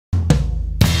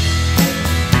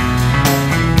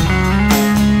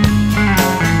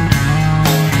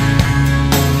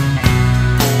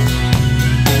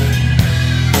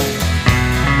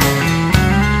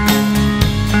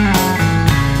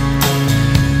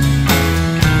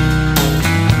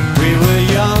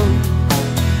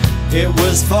It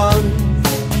was fun,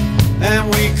 and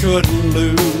we couldn't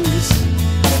lose.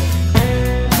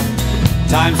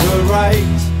 Times were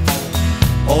right,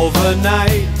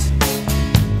 overnight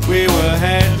we were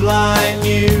headline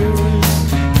news.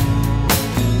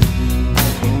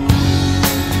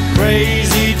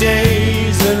 Crazy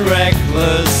days and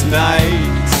reckless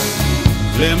nights,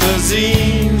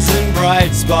 limousines and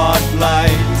bright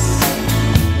spotlights.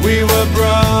 We were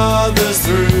brothers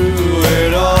through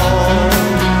it all.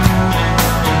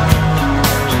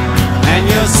 And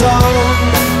your song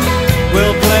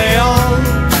will play on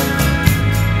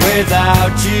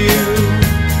without you,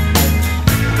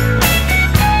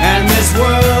 and this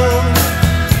world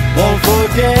won't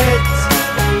forget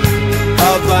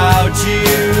about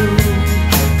you.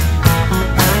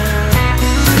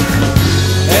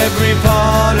 Every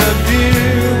part of you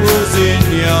was in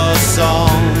your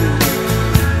song.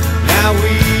 Now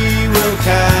we will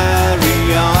carry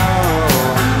on,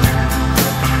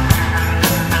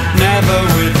 never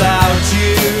without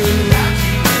you,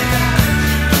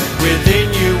 within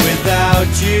you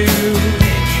without you.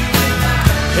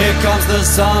 Here comes the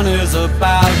sun is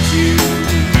about you.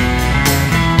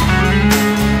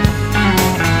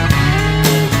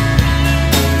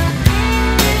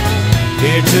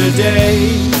 Here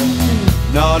today,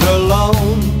 not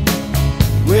alone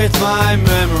with my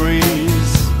memories.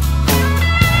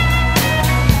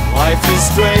 Life is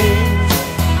strange,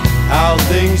 how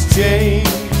things change,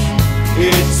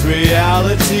 it's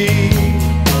reality.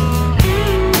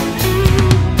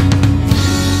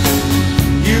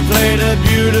 You played a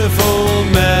beautiful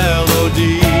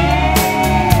melody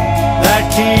that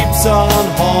keeps on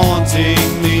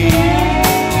haunting me.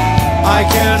 I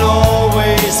can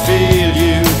always feel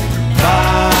you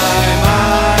by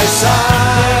my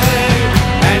side,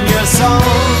 and your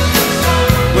song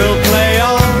will play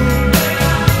on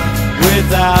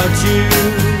without you,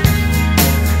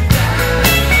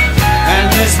 and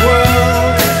this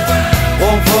world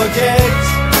won't forget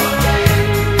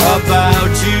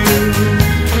about you.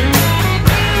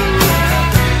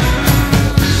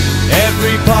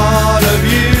 Every part of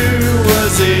you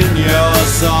was in your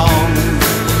song.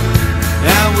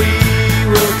 Now we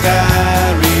will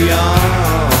carry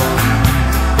on,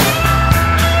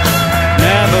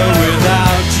 never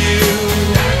without you,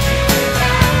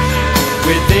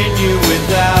 within you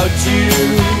without you.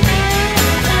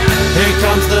 Here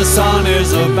comes the sun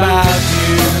is about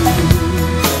you.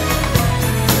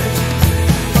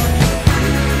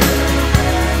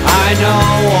 I know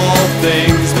all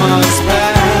things must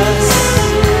pass,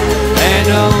 and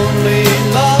only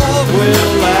love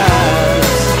will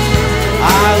last.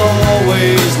 I'll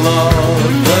always love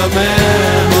the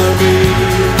memory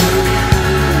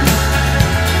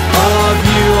of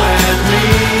you and me.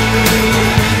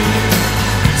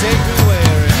 Take me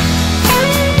where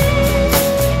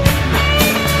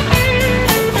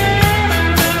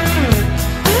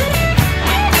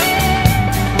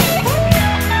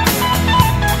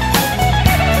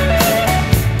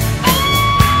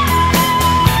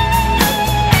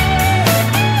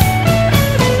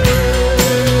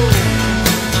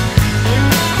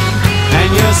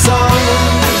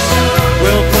songs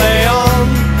will play on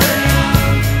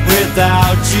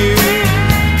without you,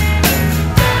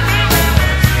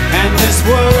 and this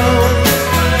world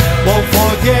won't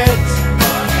forget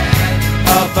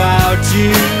about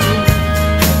you.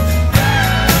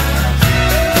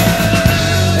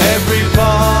 Every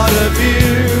part of you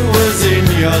was in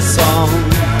your song.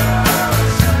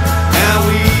 Now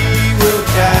we will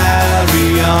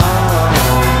carry on,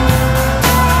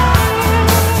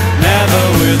 never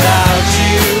without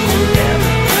you,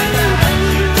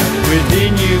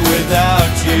 within you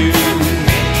without you.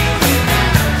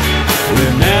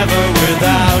 We're never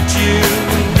without you,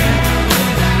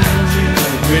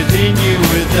 within you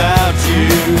without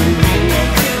you.